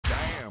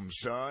Damn,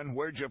 son,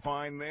 where'd you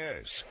find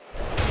this?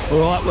 All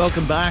right,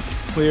 welcome back.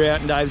 We're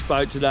out in Dave's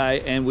boat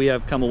today and we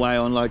have come away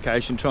on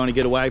location trying to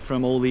get away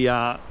from all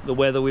the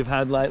weather we've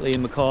had lately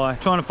in Mackay.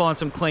 Trying to find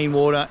some clean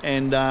water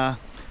and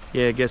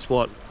yeah, guess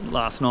what?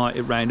 Last night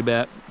it rained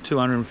about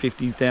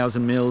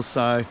 250,000 mils,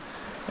 so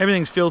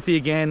everything's filthy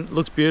again.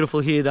 Looks beautiful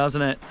here,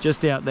 doesn't it?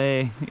 Just out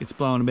there, it's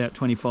blowing about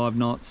 25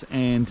 knots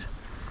and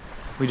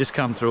we just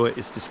come through it.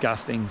 It's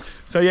disgusting.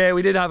 So yeah,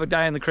 we did have a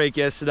day in the creek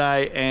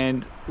yesterday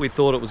and we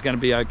thought it was going to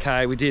be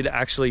okay.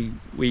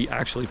 We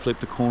actually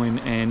flipped a coin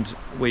and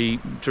we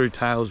drew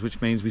tails,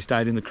 which means we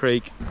stayed in the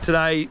creek.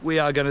 Today we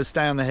are going to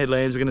stay on the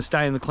headlands. We're going to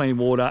stay in the clean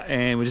water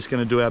and we're just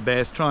going to do our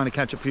best, trying to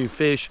catch a few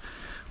fish.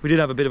 We did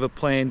have a bit of a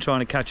plan trying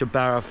to catch a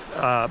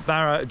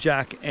barra,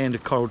 jack and a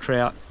coral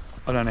trout.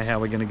 I don't know how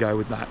we're going to go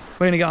with that.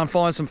 We're going to go and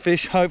find some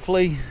fish,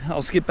 hopefully.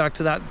 I'll skip back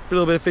to that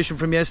little bit of fishing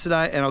from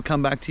yesterday and I'll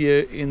come back to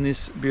you in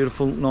this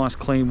beautiful, nice,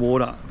 clean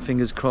water.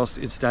 Fingers crossed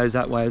it stays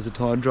that way as the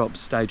tide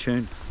drops. Stay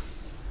tuned.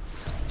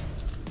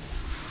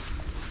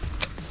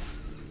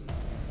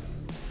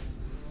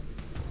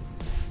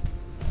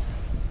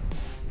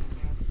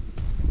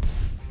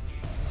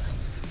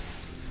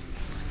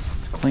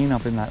 Let's clean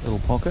up in that little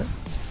pocket.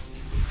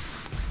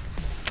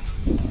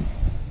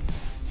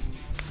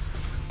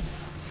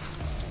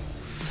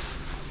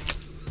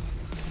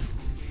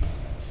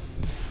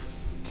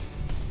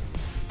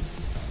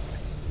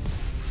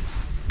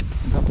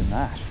 Up in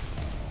that.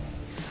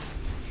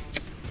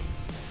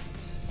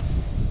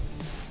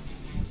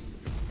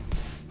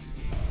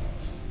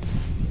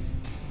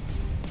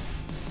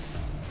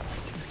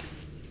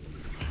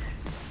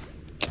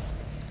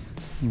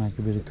 Make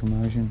a bit of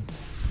commotion.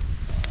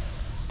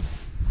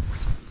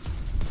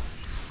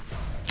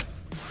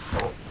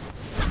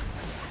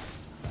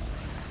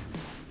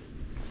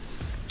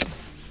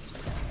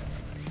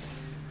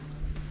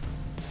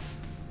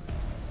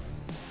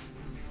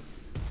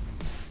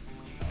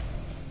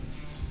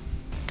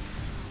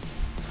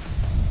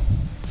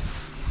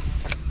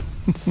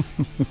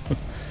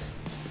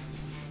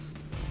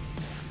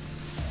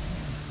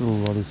 This little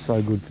rod is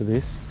so good for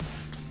this.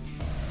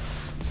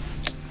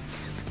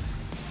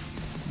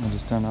 I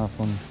just don't know if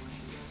I'm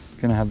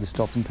going to have the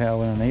stopping power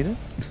when I need it.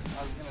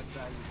 I was going to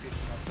say you're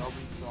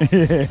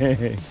fishing a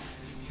Dobbins. Yeah,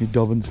 your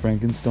Dobbins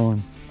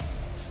Frankenstein.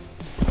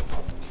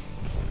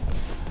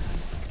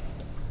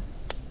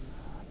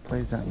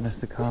 Please don't mess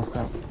the cast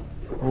up.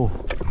 Oh.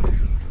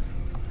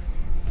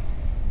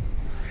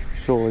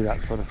 Surely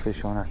that's got a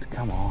fish on it.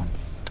 Come on.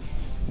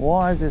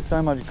 Why is there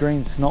so much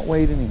green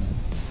snotweed in him?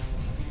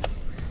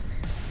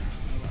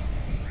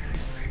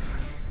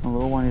 My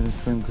lure won't even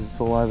swim because it's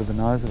all over the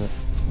nose of it.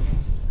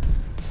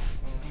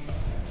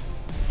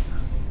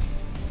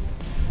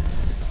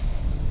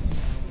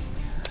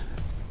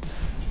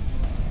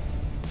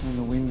 And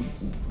the wind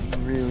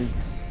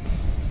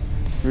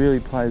really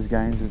plays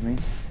games with me.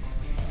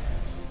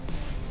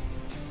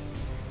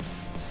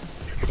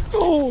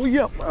 Oh,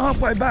 yep,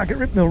 halfway back it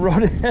ripped the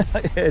rod out. Yeah,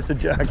 it's a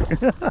jack.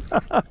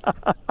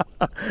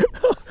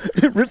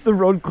 It ripped the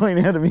rod clean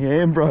out of my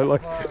hand, bro.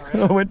 Like,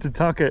 I went to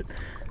tuck it.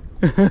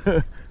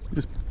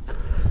 Just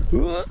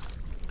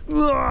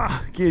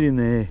get in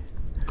there.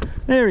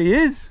 There he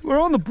is. We're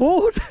on the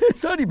board.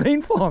 It's only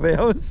been 5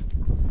 hours.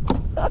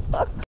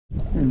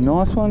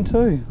 Nice one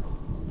too.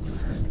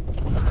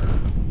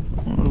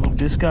 A little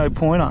disco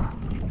pointer.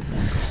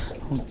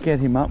 I'll get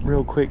him up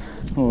real quick.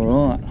 All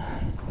right.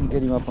 I'll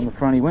get him up on the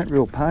front. He went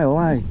real pale,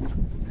 eh?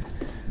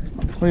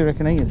 What do you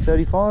reckon he is?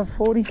 35,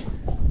 40,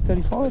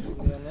 35?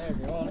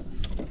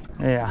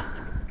 Yeah,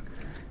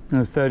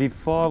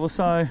 35 or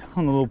so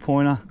on the little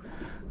pointer.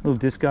 Little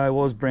disco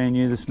was brand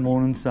new this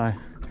morning, so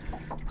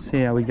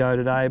see how we go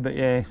today. But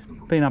yeah,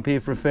 been up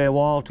here for a fair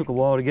while. Took a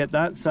while to get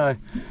that, so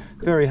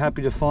very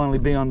happy to finally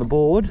be on the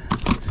board.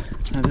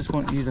 I just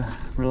want you to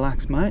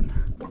relax, mate.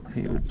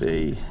 He would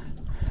be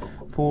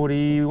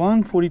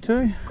 41,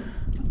 42,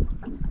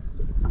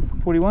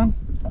 41,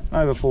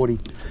 over 40.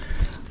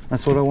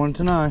 That's what I wanted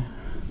to know.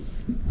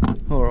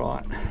 All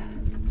right.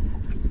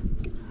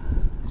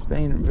 He's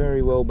been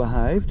very well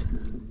behaved.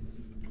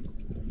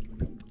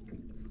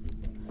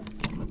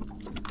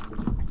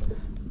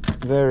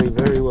 Very,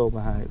 very well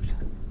behaved.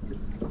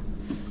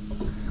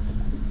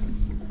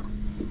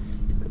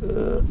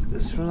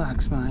 Just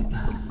relax, mate.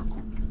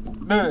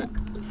 I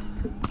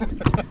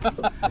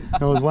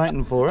was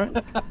waiting for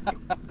it.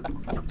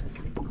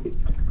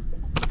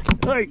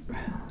 Hey,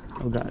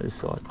 I'll go this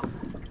side.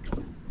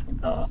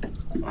 All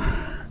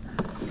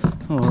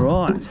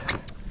right.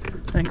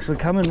 Thanks for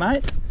coming,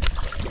 mate.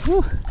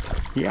 Whew.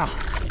 Yeah.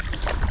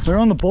 We're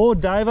on the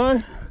board,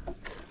 Davo.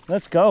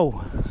 Let's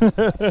go.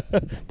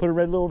 Put a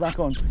red lure back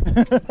on.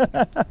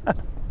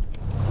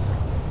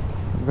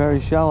 Very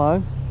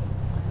shallow.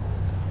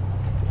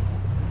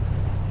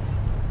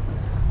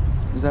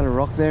 Is that a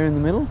rock there in the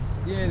middle?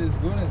 Yeah, there's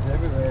gunners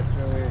everywhere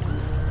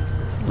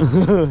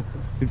through here.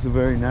 It's a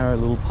very narrow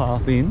little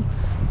path in.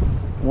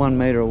 1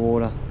 metre of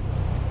water.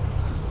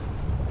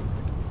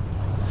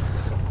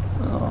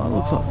 Oh, it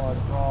looks like... my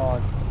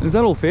god. Is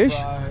that all fish?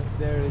 Bro,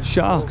 there is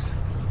Sharks.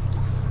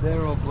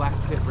 They're all black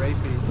tip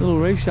reefies. Little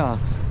reef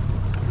sharks.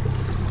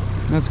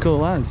 That's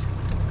cool as.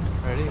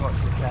 Ready? Watch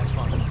me catch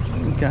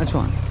one. Catch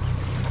one.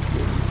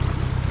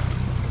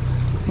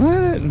 Look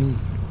at it.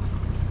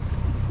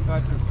 Go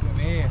for a swim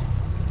here.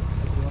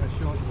 If you want to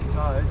shorten your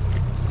toes.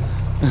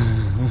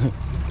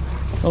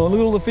 Oh, look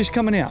at all the fish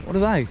coming out. What are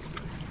they?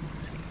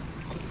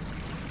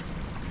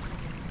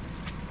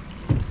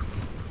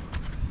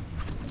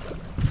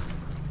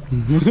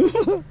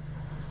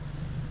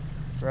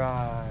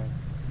 Right.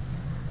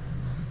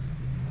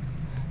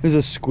 There's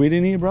a squid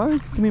in here, bro.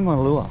 Give me my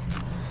lure.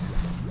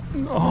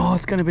 Oh,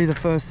 it's going to be the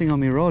first thing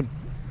on my rod.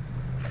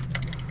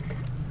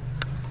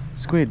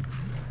 Squid.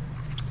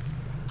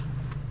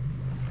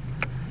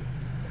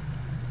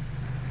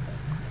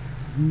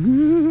 I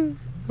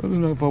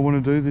don't know if I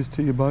want to do this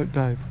to your boat,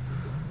 Dave.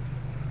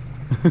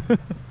 Look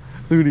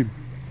at him.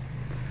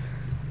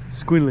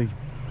 Squiddly.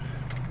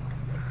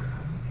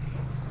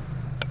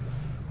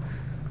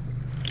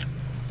 I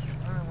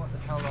don't know what the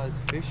hell those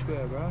fish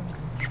were, bro.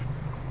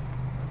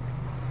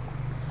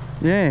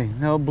 Yeah,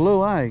 they were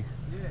blue, eh?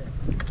 Yeah.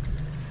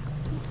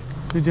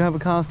 Did you have a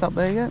cast up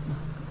there yet?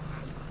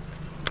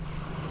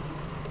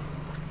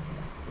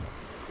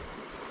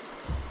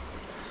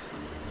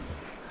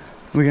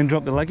 We're going to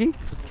drop the leggy?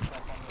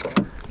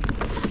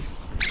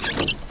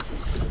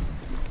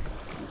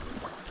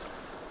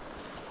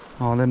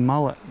 Oh, them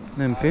mullet,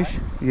 them fish.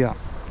 Yeah.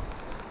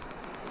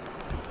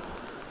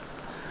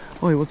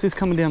 Oi, what's this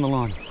coming down the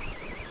line?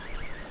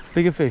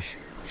 Bigger fish.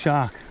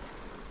 Shark.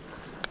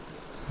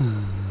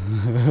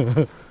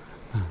 Look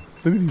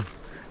at him.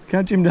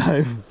 Catch him,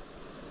 Dave.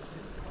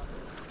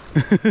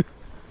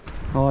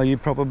 Oh, you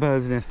proper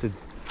bird's nested.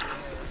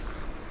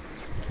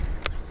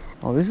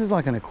 Oh, this is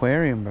like an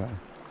aquarium, bro.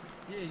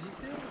 Yeah, you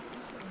see it?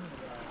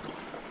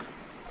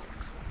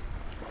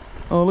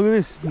 Oh, look at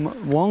this.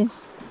 Wong.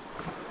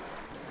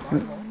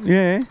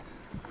 Yeah.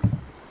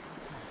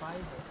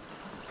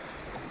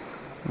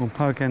 We'll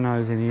poke our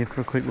nose in here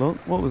for a quick look.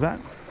 What was that?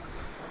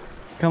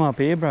 Come up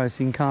here, bro,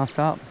 so you can cast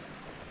up.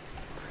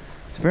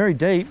 It's very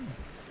deep.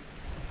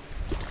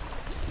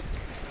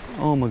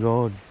 Oh my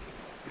God.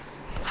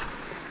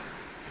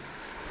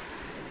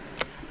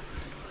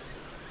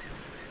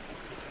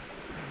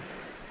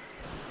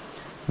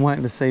 I'm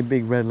waiting to see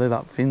big red lit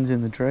up fins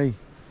in the tree.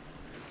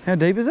 How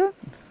deep is it?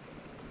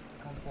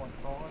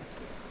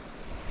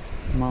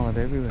 1.5. Mullet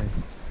everywhere.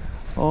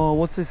 Oh,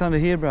 what's this under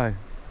here, bro?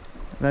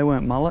 They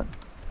weren't mullet.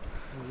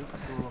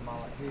 This is all a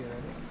mullet here,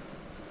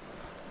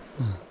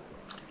 ready?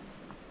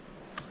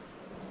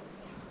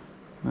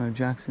 No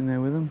jacks in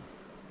there with them.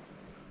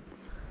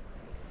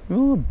 Look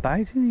at all the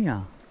bait in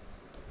here.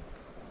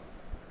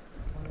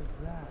 What is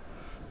that?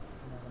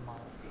 Another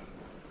mullet.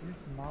 This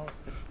mullet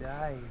for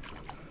days.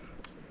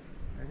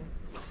 Ready?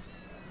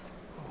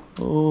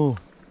 Oh.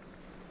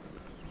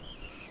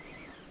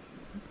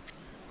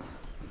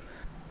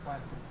 Wait for the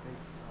big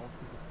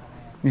salty to come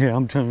out. Yeah,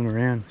 I'm turning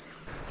around.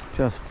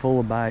 Just full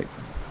of bait.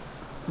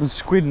 There's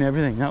squid and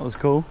everything. That was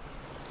cool.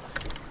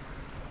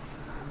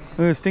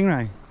 Look at the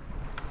stingray.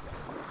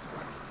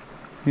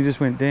 He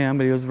just went down,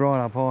 but he was right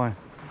up high.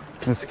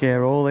 Gonna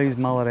scare all these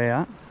mullet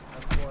out.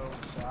 That's why all the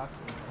sharks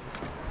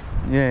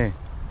are Yeah.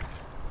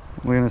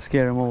 We're gonna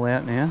scare them all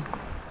out now.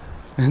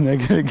 And they're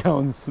gonna go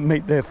and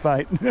meet their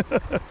fate.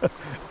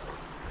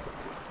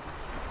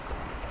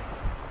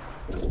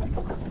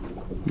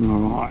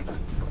 Alright.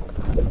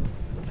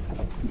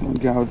 I'll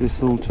go with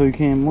this little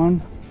toucan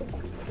one.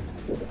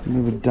 Bit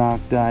of a dark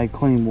day,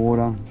 clean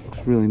water.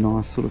 Looks really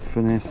nice, sort of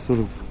finesse, sort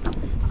of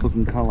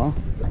looking colour.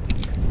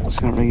 Just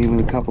going to ring in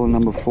with a couple of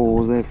number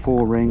 4s. They're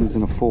 4 rings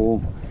and a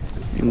 4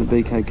 in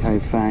the BKK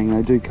fang.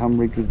 They do come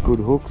rigged with good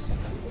hooks,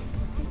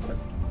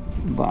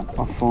 but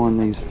I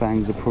find these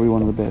fangs are probably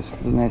one of the best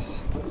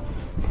finesse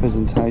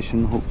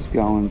presentation hooks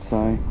going.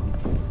 So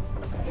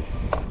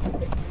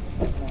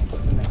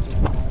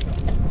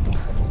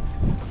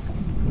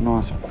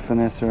nice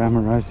finesse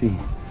amorosi.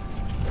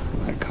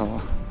 That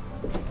colour.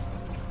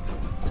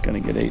 It's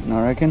going to get eaten,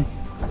 I reckon.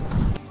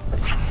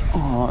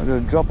 Oh, I've got a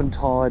dropping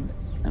tide.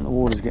 And the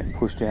water's getting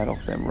pushed out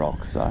off them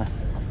rocks, so...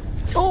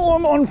 Oh,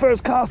 I'm on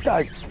first cast,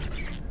 Dave!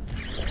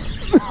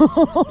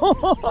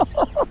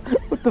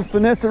 With the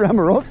finesse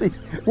amorosi.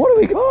 What do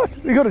we got?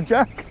 We got a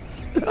jack.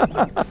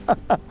 Man.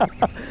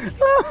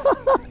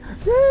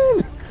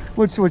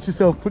 Watch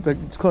yourself,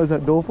 close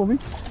that door for me.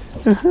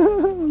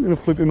 I'm gonna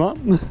flip him up.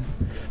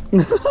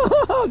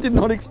 I did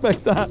not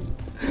expect that.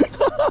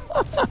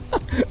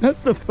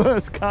 That's the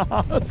first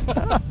cast.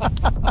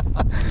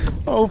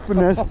 Oh,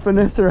 finesse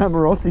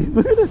amorosi.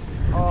 Look at it.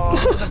 Oh,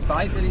 look at the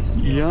bait that he's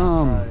spewing.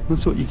 Yum. Bro.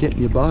 That's what you get in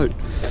your boat.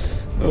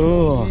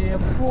 Oh. Yeah,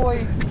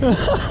 boy.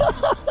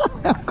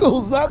 How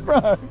cool's that,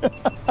 bro?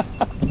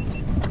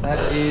 That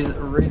is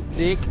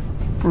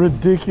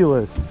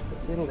Ridiculous.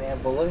 Settle down,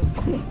 bully.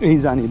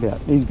 He's a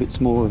bit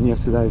smaller than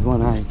yesterday's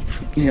one, eh?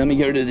 Yeah, let me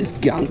get rid of this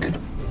gunk.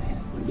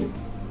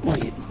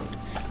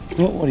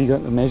 What do you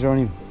got to measure on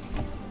him?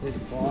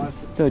 35.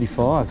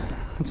 35.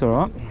 That's all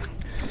right.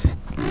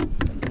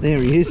 There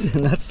he is,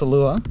 and that's the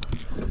lure.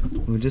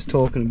 We were just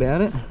talking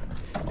about it.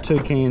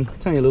 toucan.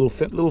 It's only a little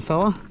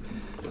fella.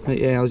 But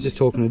yeah, I was just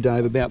talking to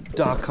Dave about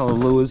dark colour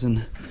lures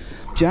and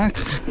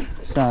jacks.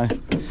 So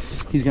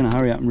he's going to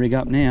hurry up and rig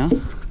up now.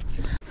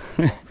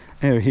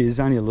 There he is,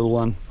 only a little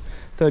one.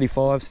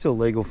 35, still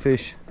legal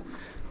fish.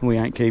 We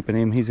ain't keeping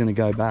him, he's going to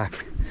go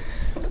back.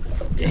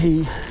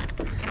 He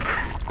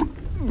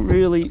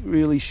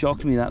really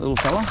shocked me, that little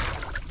fella.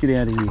 Get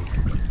out of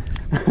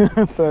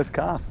here. First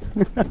cast.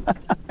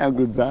 How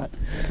good's that?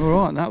 All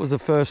right, that was the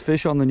first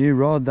fish on the new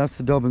rod. That's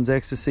the Dobbins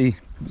Ecstasy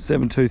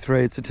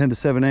 723. It's a 10 to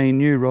 17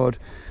 new rod,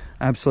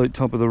 absolute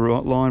top of the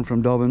line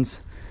from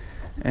Dobbins.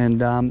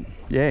 And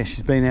yeah,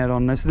 she's been out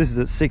on this. This is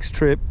its 6th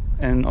trip,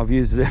 and I've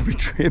used it every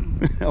trip.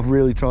 I've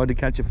really tried to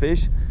catch a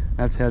fish.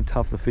 That's how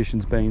tough the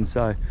fishing's been.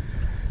 So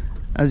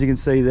as you can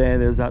see there,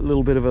 there's that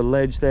little bit of a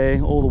ledge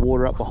there. All the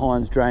water up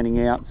behind's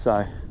draining out,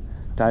 so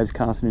Dave's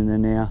casting in there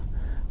now.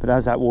 But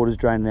as that water's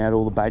draining out,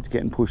 all the bait's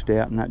getting pushed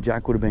out, and that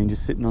jack would have been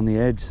just sitting on the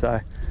edge. So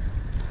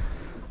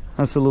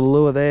that's a little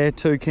lure there,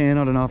 toucan.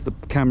 I don't know if the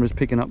camera's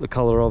picking up the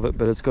colour of it,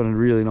 but it's got a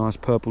really nice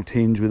purple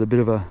tinge with a bit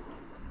of a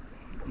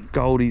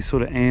goldy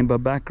sort of amber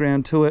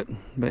background to it.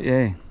 But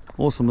yeah,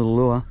 awesome little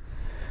lure.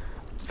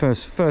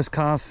 First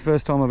cast,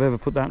 first time I've ever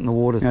put that in the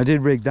water. Now, I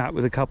did rig that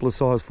with a couple of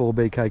size 4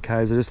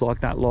 BKKs. I just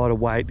like that lighter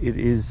weight. It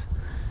is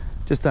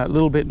just that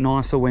little bit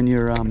nicer when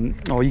you're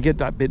you get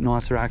that bit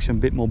nicer action,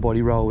 bit more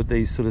body roll with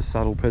these sort of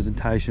subtle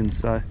presentations.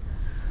 So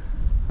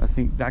I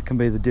think that can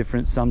be the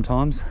difference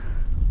sometimes.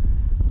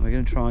 We're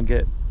going to try and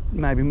get,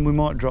 maybe we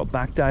might drop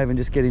back, Dave, and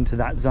just get into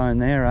that zone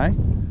there, eh?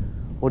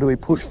 Or do we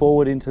push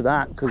forward into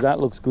that, because that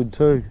looks good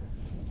too?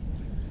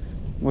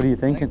 What are you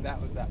thinking? I think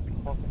that was that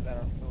pocket that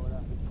I saw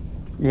that.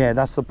 Yeah,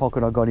 that's the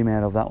pocket I got him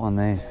out of, that one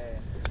there.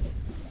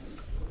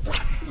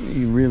 Yeah.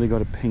 You really got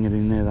to ping it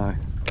in there though,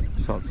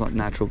 so it's like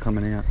natural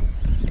coming out.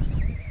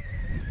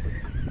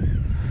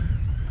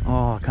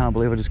 Oh, I can't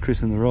believe I just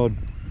christened the rod.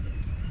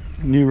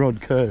 New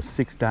rod curse,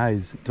 6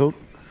 days it took.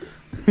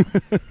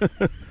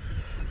 I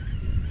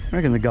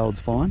reckon the gold's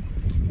fine.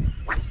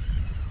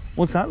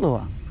 What's that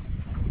lure?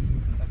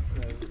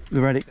 That's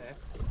The ready?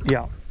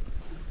 Yeah.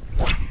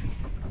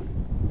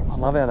 I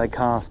love how they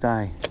cast,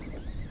 eh?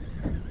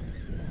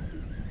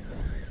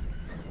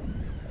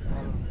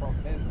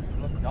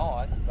 Look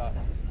nice, but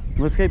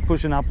Let's keep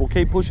pushing up. We'll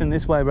keep pushing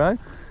this way, bro,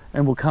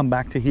 and we'll come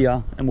back to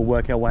here and we'll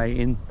work our way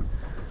in.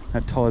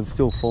 That tide's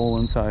still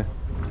falling, so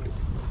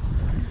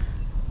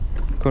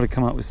got to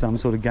come up with some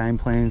sort of game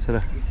plan instead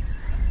of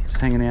just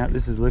hanging out.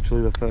 This is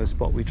literally the first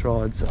spot we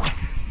tried, so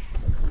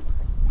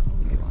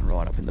get one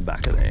right up in the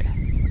back of there.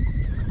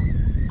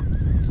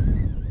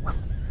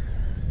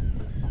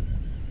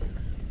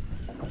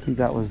 I think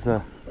that was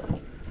the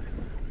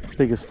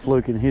biggest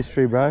fluke in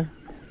history, bro.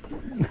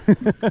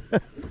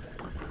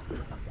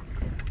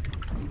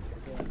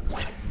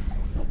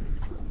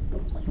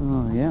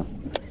 Oh yeah.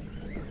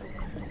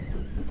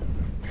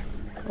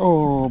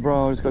 Oh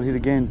bro, I just got hit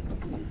again.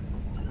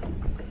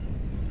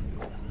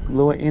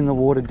 Lure in the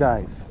water,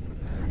 Dave.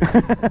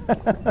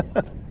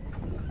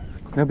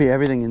 There'll be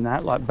everything in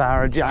that, like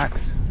barra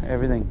jacks,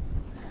 everything.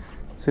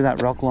 See,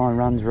 that rock line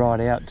runs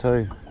right out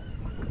too.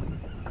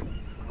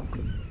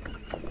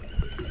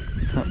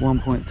 It's at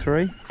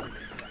 1.3.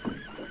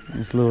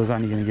 This lure's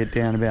only going to get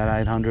down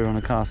about 800 on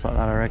a cast like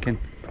that, I reckon.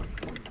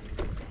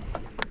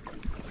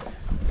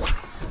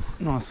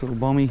 Nice little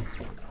bommy.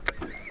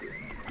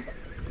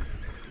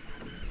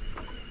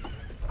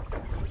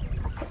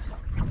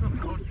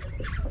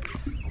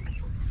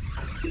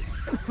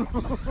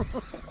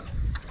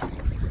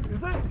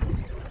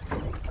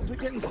 Is it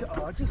getting sharp?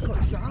 Oh, I just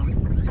got sharp.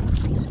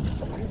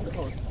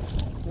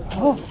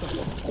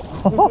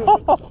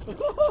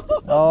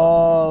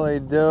 holy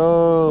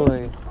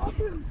dooly.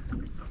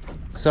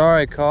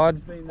 Sorry, cod.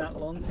 It's been that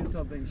long since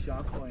I've been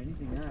sharked by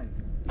anything,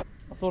 eh?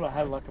 I thought I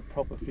had like a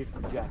proper 50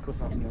 jack or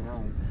something,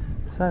 eh?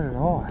 So did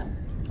I.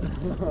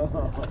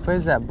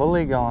 Where's that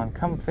bully going?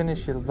 Come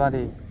finish your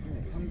bloody... Yeah,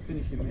 come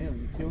finish your meal.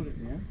 You killed it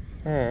now.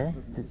 Yeah.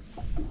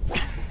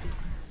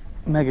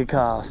 Mega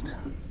cast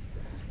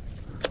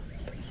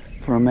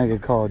for a mega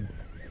cod.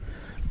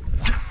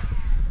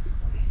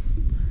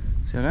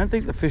 See, I don't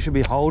think the fish will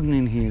be holding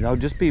in here. They'll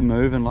just be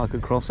moving like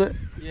across it.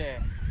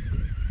 Yeah.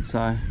 So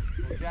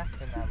Well, Jack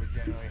and that would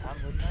generally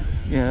hunt, wouldn't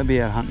they? yeah, they'll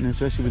be out hunting,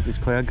 especially with this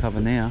cloud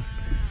cover now.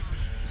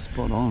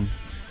 Spot on.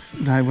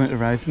 They went to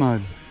race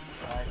mode.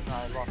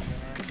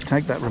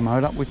 Take that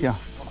remote up with you.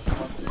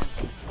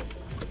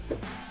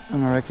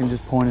 And I reckon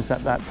just point us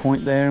at that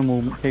point there and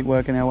we'll keep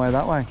working our way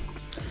that way.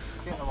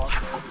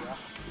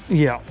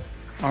 Yeah,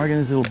 I reckon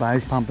this little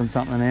bay's pumping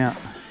something out.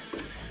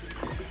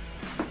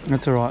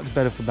 That's alright, it's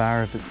better for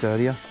barra if it's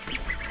dirtier.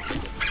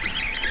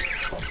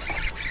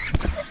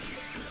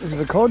 Is it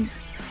a cod?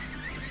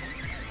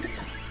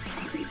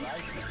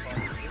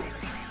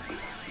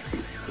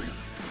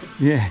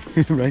 Yeah,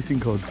 racing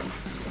cod.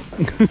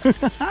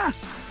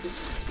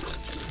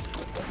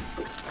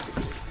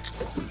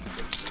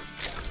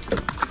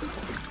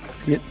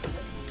 Yep.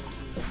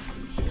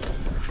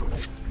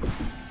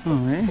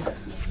 Oh yeah.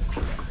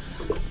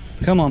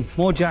 Come on,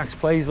 more jacks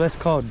please, less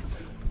cod.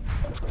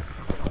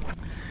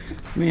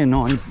 me a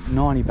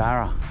 90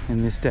 barra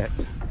in this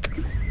depth.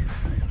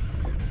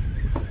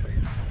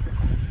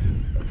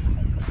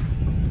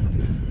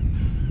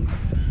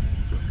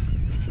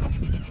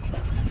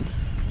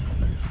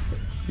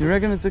 You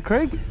reckon it's a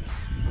creek?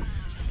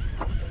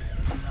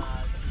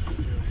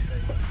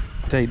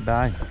 Deep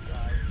bay.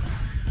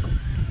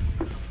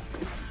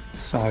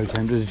 So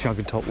tempted to chuck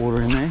a top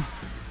water in there.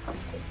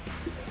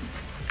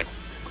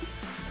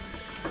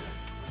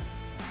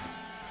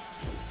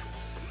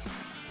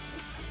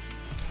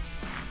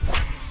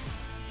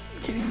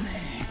 Get in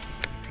there.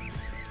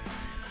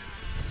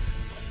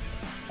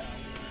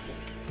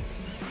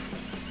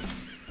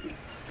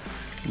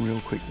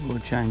 Real quick little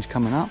change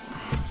coming up.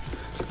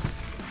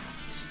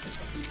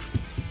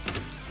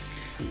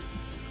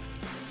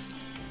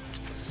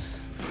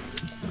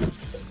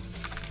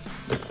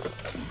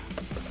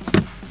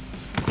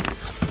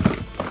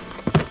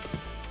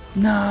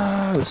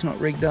 No, it's not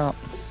rigged up.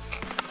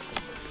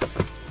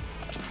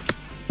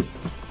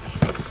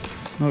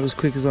 Not as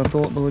quick as I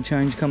thought. Little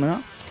change coming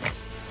up.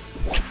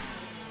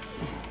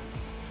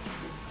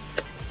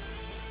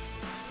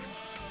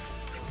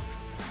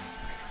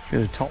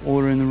 Bit of top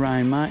water in the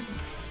rain, mate.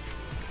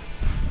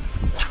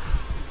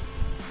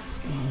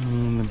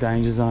 In the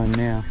danger zone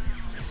now.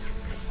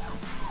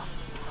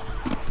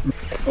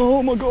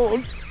 Oh my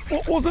god,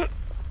 what was it?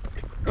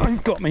 Oh, he's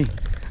got me.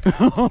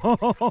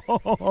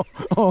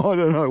 Oh, I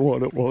don't know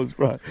what it was,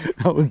 bro.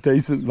 That was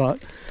decent,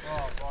 but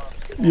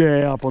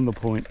yeah, up on the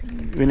point.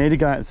 We need to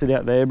go out and sit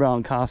out there, bro,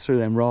 and cast through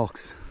them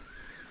rocks.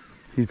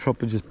 He's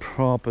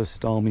proper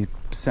stole me,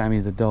 Sammy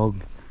the dog.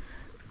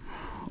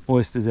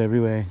 Oysters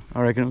everywhere.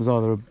 I reckon it was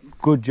either a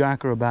good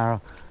jack or a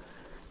barra.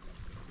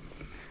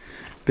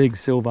 Big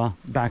silver,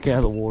 back out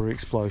of the water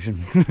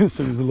explosion as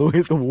soon as the lure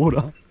hit the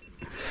water.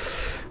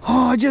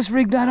 Oh, I just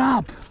rigged that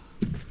up.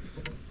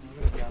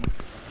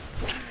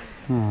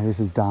 Oh, this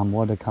is dumb.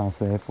 What did I cast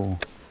there for?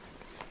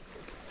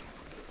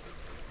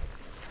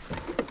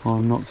 Oh,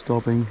 I'm not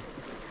stopping.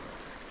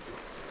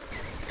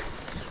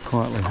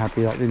 Quietly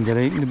happy that didn't get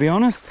eaten, to be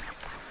honest.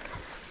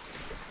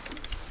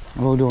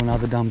 I will do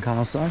another dumb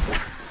cast though.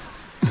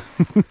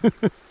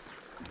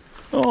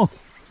 Oh.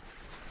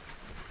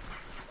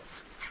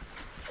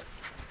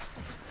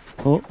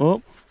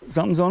 Oh,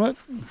 something's on it.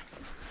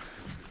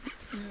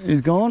 He's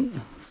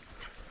gone.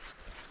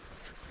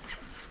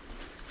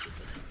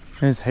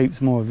 There's heaps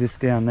more of this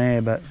down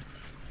there, but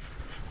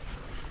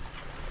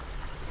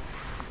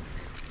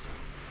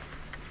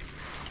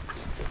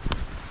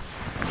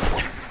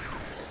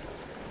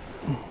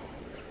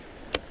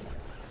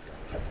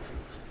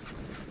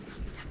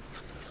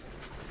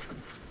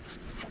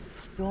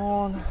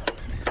gone.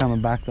 It's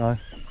coming back though.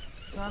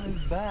 Sun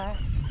is back.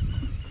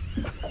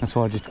 That's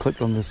why I just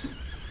clipped on this.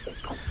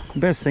 The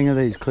best thing of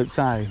these clips,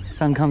 eh?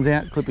 Sun comes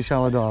out, clip a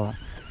shallow diver.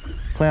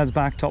 Clouds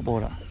back, top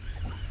water.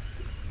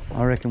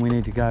 I reckon we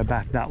need to go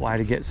back that way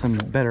to get some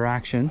better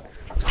action,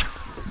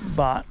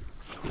 but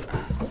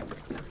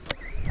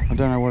I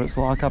don't know what it's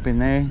like up in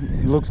there.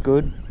 It looks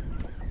good.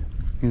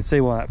 You can see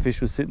why that fish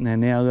was sitting there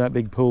now. That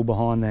big pool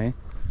behind there,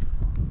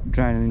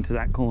 draining into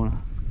that corner.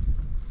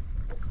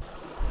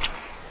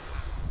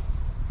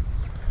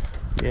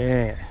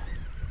 Yeah,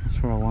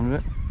 that's where I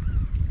wanted it.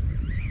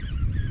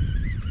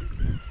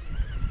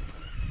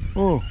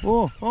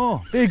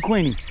 Oh, big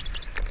queenie,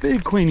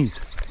 big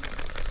queenies.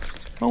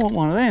 I want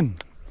one of them.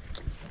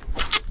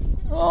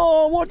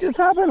 Oh, what just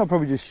happened? I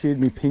probably just sheared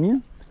me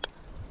pinion.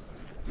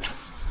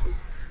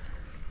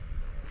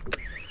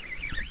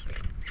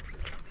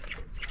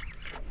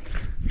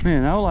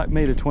 Man, they were like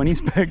 -20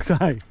 specs, eh?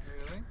 Really?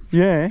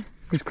 Yeah,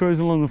 just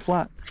cruising along the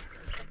flat.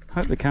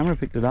 Hope the camera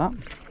picked it up.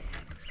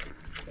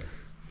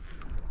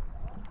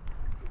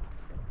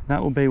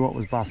 That will be what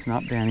was busting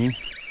up down here.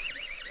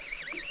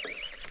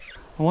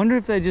 I wonder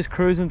if they're just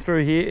cruising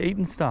through here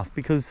eating stuff,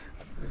 because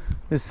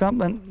there's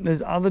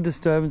other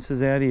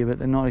disturbances out here, but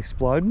they're not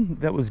exploding.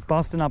 That was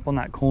busting up on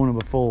that corner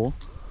before.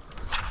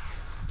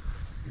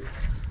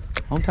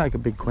 I'll take a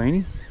big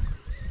queenie.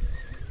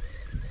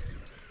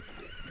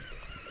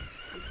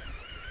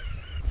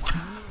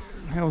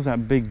 How was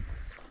that big?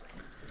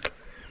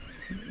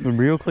 The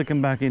reel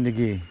clicking back into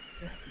gear.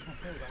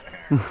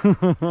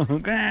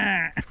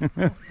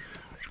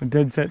 I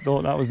dead set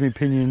thought that was my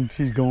pinion.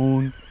 She's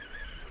gone.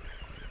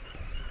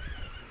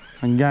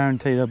 I can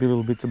guarantee there'll be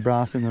little bits of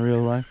brass in the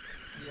reel though.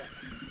 Yeah.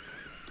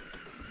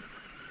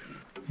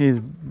 Here's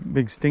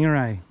big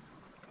stingray.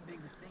 Big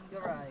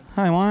stingray.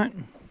 Hey mate,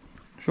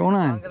 what's your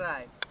name?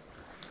 Stingray.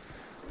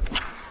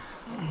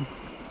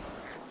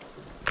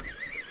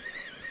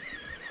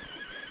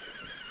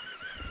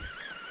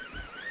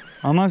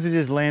 I must have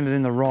just landed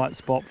in the right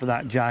spot for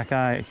that jack,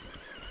 eh?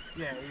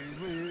 Yeah, it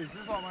was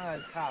just like one of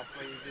those casts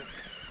where you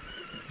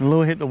just The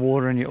lure hit the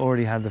water and you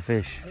already had the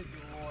fish. hit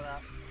the water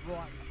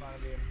right in front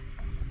of him.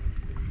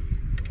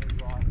 It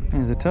was right,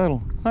 There's a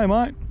turtle. Hey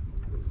mate.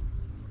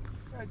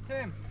 Hey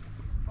Tim,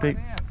 Big-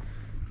 right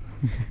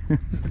now.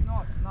 6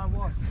 knots, no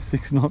what?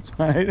 6 knots,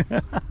 mate.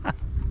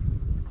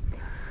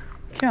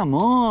 Come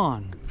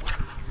on.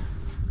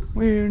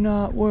 We're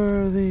not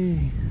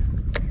worthy.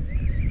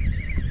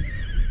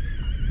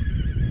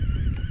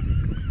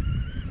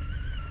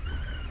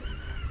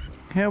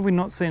 How have we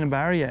not seen a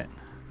barra yet?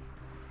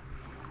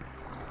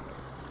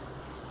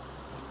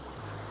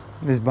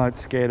 This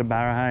boat's scared of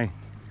barra, hey?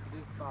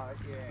 This boat,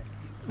 yeah.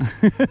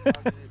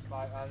 This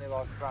boat only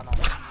likes grunner.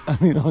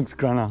 Only likes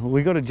grunner.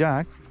 We got a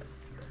jack.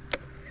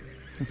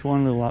 That's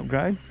one little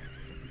upgrade.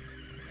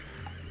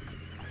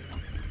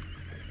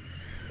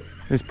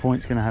 This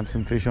point's going to have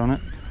some fish on it.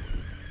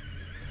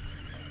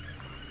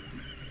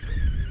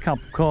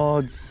 Couple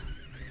cods,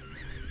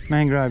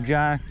 mangrove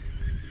jack.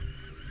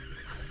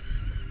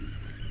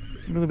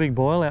 Look at the big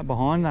boil out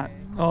behind that.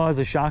 Oh, there's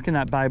a shark in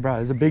that bay, bro.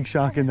 There's a big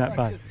shark in that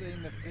bay.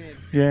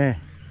 Yeah.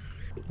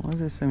 Why is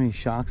there so many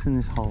sharks in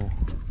this hole?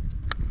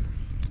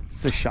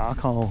 It's a shark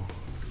hole.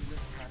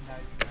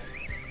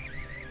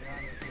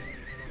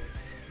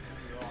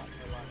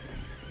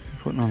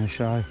 Putting on a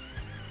show.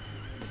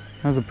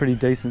 That was a pretty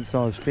decent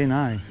sized fin,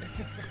 eh?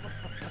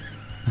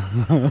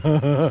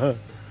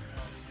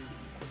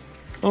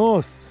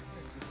 Horse.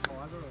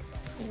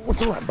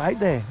 What's all that bait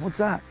there? What's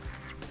that?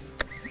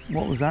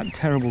 What was that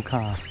terrible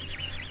cast?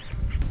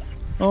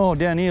 Oh,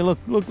 down here, look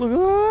at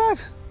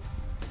that!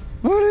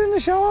 Look at it in the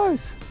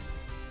shallows.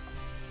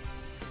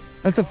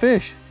 That's a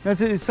fish.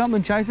 It's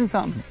something chasing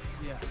something.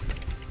 Yeah.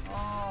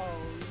 Oh,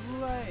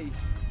 way.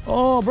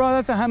 Oh, bro,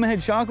 that's a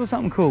hammerhead shark or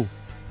something cool.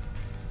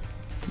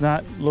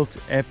 That looked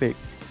epic.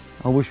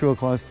 I wish we were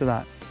close to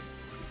that.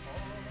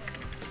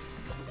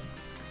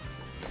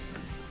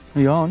 Are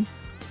you on?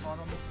 Caught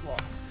on the splice.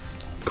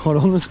 Caught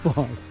on the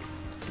splice.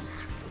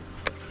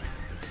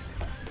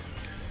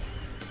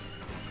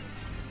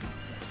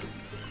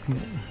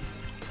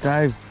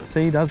 Dave,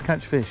 see, he does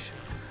catch fish.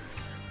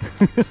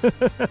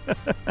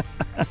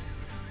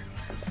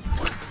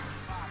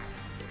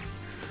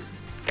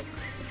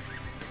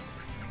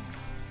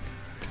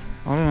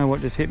 I don't know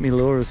what just hit me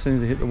lure as soon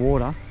as it hit the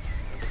water.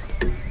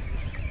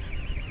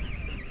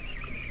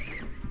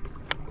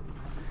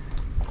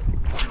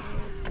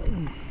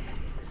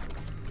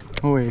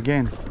 Oi,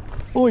 again.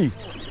 Oi!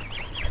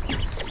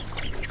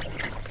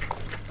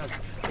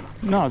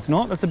 No, it's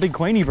not. That's a big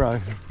queenie, bro.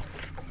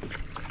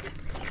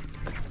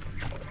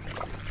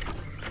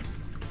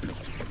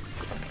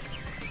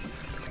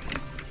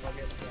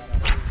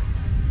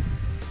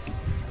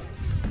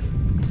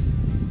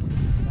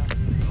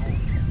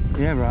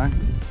 Yeah, bro.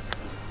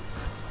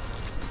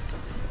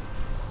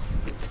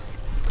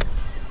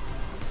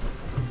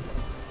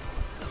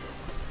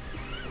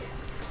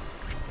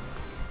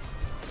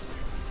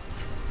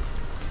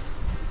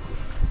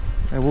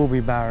 There will be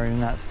barra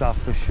in that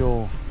stuff for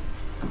sure.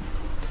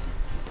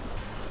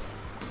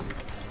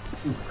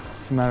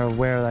 It's a matter of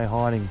where are they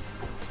hiding.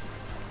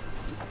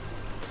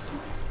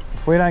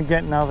 If we don't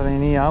get nothing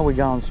in here, we're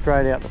going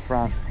straight out the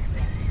front.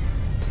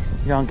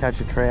 Go and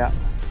catch a trout.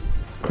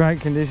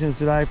 Great conditions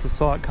today for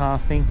sight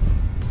casting.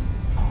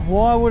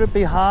 Why would it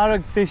be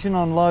harder fishing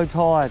on low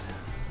tide?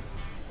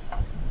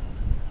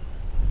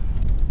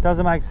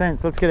 Doesn't make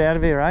sense. Let's get out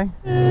of here, eh?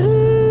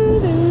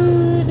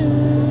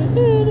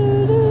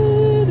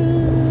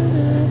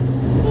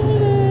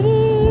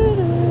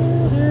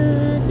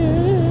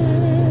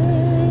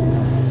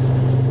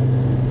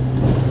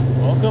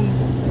 Welcome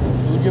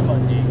to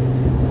Jamundi.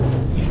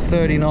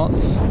 30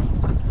 knots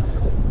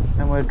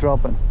and we're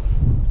dropping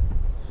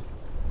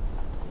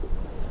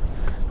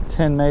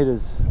 10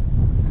 meters.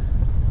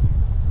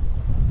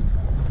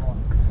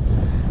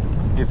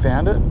 You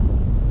found it?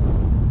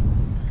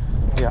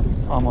 Yeah,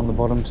 I'm on the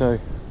bottom too.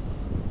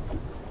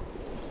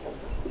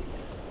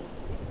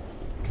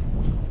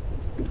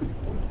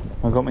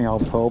 I've got my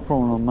old pearl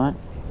prawn on, mate.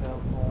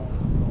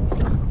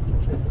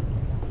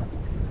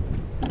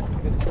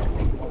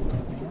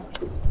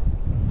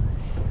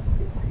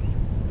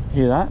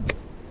 Hear that?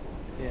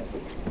 Yeah.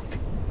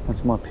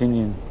 That's my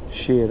pinion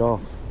sheared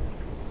off.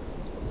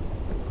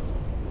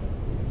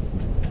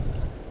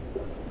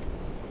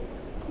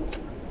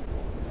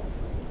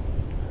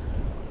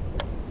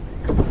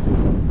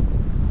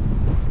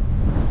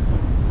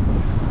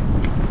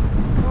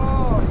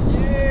 Oh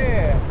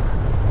yeah!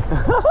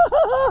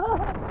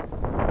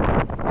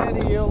 How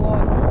do you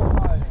like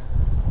that?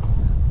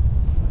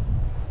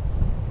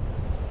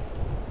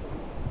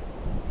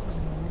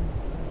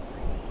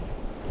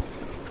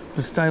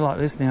 Just stay like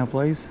this now,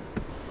 please.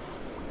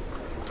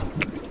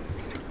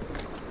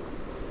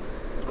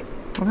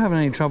 I'm not having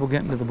any trouble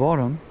getting to the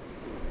bottom.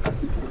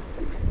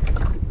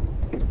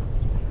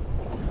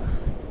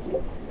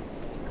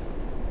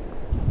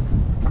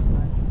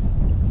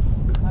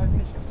 No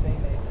fish have seen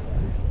these.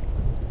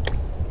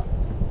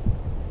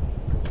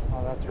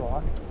 Oh, that's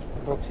right.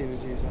 The books he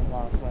was using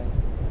last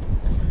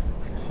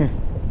week.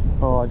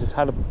 Oh, I just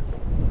had a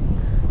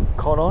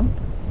cod on.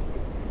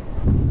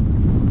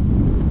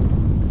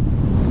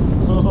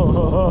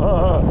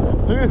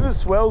 Look at the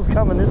swells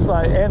coming this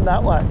way and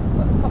that way.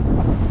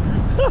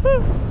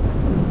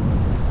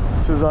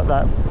 This is like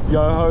that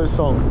Yo-Ho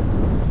song.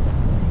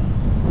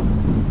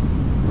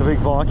 The big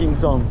Viking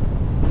song.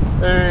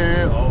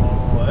 Hey,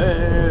 oh,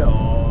 hey,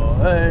 oh,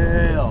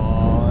 hey,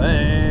 oh,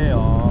 hey,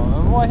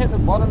 oh. Have I hit the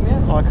bottom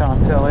yet? I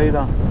can't tell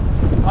either.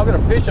 I've got a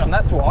fish on,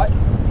 that's why.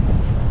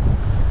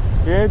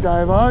 Yeah,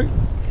 Davo.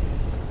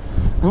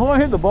 Have I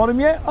hit the bottom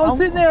yet? I was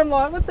sitting there and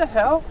like, what the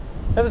hell?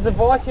 It was a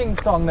Viking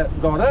song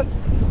that got it.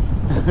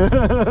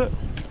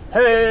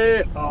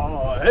 Hey,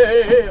 oh,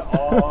 hey,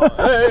 oh,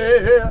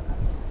 hey.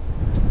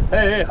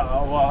 Hey,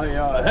 how are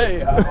ya? Hey,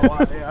 how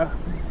are ya?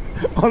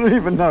 I don't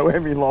even know where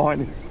my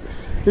line is.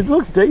 It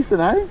looks decent,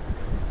 eh?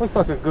 Looks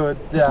like a good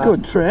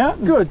good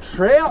trout. Good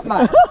trout,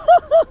 mate.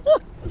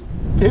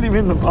 Get him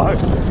in the boat.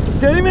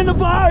 Get him in the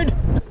boat.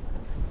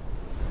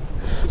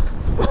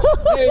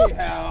 Hey,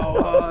 how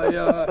are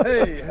ya?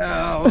 Hey,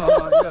 how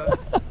are ya?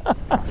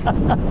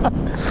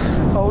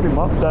 Hold him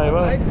up, Dave.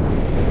 Eh?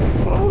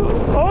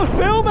 Oh, it's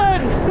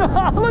filming!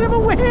 Look at the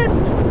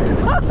wind!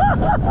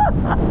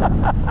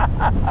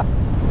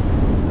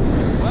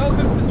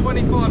 Welcome to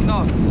 25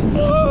 knots.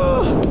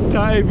 Oh,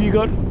 Dave, you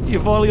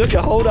finally got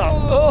your hold up.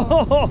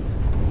 Oh.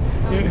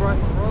 Broke my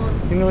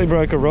rod. You nearly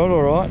broke a rod,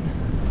 all right.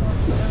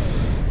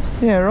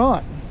 Yeah,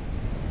 right.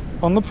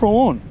 On the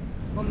prawn.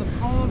 On the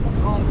prawn.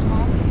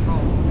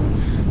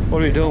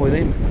 What are you doing with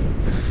him?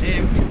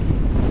 Him.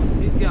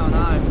 He's going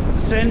home.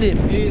 Send him.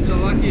 He's the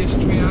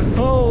luckiest trout.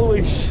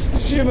 Holy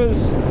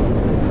shivers.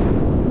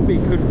 Be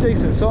good,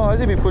 decent size.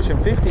 He'd be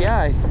pushing 50,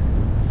 eh?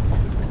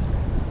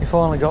 You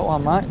finally got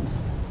one, mate.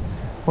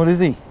 What is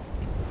he?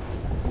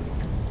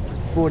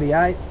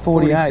 48.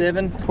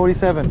 47.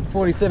 47.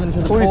 47 to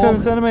the 47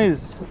 form.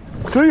 centimetres.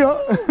 See ya.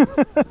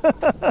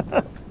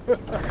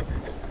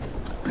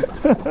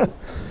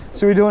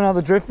 Should we do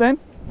another drift then?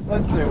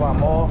 Let's do one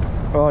more.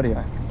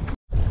 Rightio.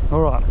 All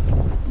right.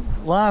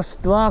 Last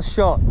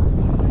shot.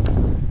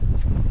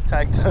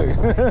 Take two.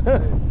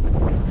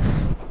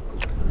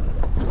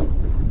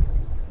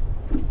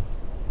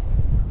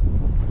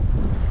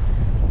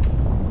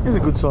 He's a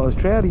good sized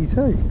troutie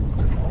too.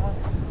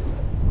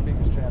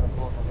 Biggest trout I've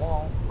caught in a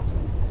while.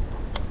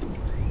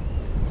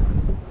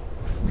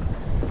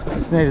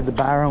 Just needed the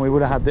barra and we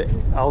would have had the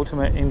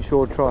ultimate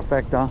inshore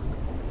trifecta.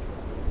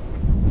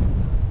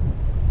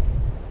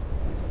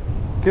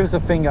 Give us a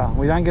finger.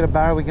 We don't get a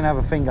barra, we can have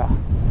a finger.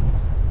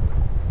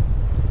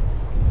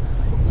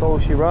 That's all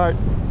she wrote.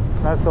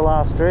 That's the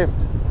last drift.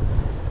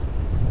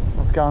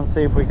 Let's go and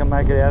see if we can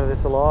make it out of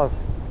this alive.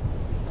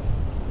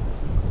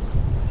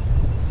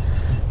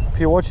 If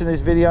you're watching this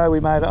video, we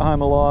made it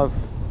home alive.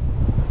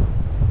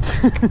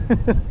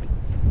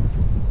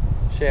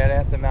 Shout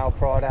out to Mal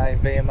Friday,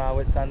 VMR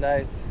with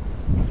Sundays.